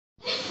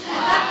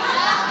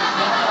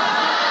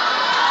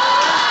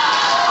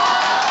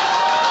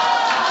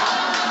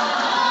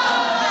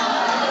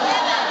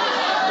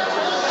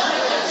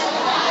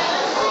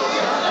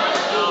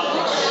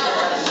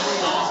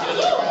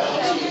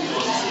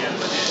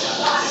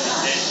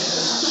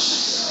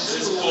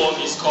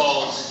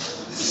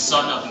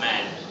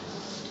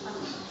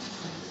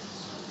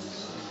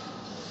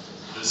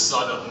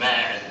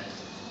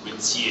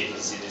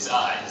tears in his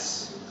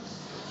eyes.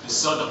 The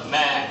Son of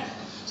Man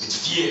with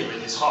fear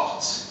in his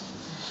heart.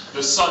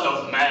 The Son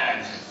of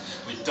Man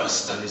with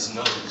dust on his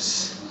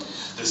nose.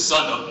 The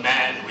Son of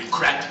Man with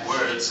cracked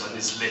words on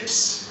his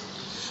lips.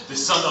 The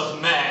Son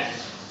of Man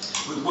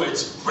with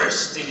words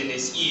bursting in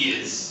his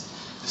ears.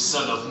 The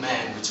Son of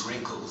Man with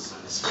wrinkles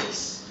on his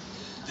face.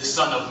 The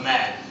Son of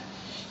Man,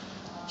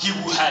 he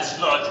who has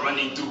blood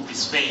running through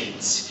his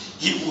veins.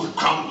 He who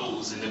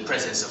crumbles in the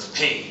presence of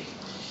pain.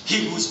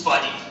 He whose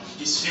body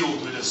is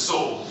filled with a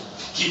soul.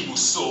 He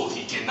whose soul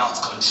he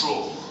cannot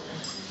control.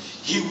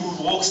 He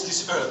who walks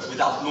this earth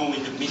without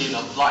knowing the meaning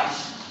of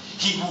life.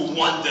 He who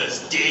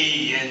wanders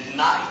day and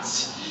night.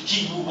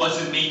 He who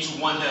wasn't made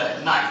to wander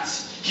at night.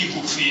 He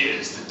who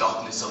fears the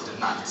darkness of the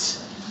night.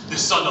 The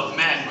Son of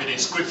Man with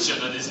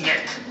inscription on his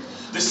neck.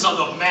 The Son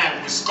of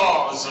Man with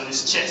scars on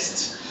his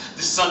chest.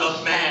 The Son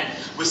of Man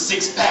with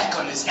six-pack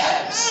on his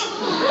abs.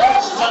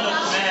 The Son of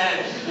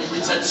Man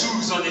with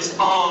tattoos on his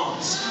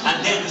arms.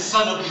 And then the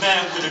Son of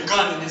Man with a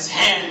gun in his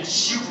hand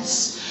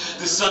shoots.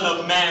 The Son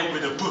of Man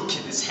with a book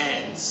in his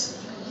hands.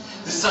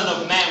 The Son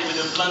of Man with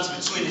a blunt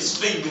between his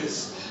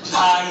fingers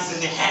dies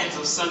in the hands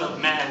of Son of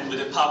Man with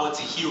the power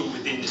to heal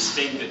within his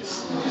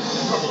fingers.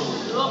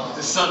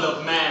 The Son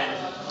of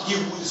Man, he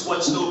who is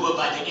watched over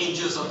by the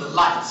angels of the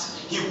light.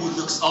 He who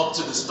looks up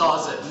to the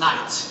stars at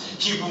night.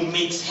 He who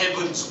makes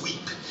heavens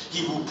weep.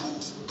 He who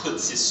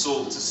puts his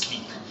soul to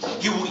sleep.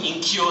 He who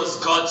incurs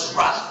God's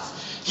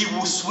wrath. He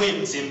who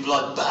swims in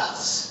blood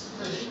baths.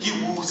 He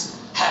who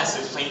has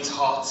a faint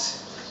heart.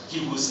 He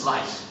whose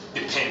life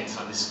depends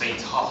on his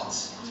faint heart.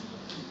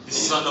 The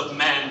Son of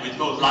Man with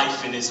no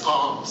life in his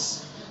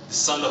arms. The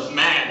Son of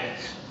Man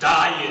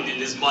dying in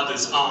his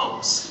mother's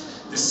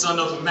arms. The Son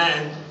of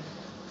Man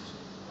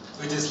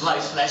with his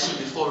life flashing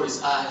before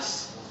his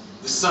eyes.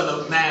 The Son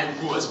of Man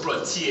who has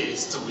brought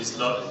tears to his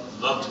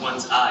loved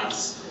one's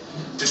eyes.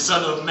 The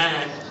Son of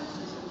Man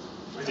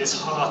with his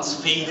heart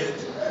faded.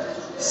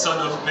 Son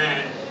of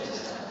Man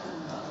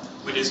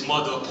with his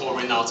mother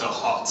pouring out her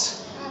heart.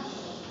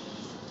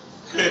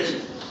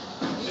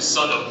 The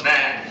Son of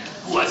Man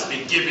who has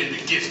been given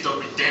the gift of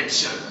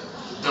redemption.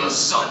 The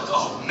Son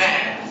of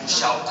Man who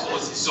shall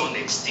cause his own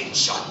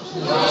extinction.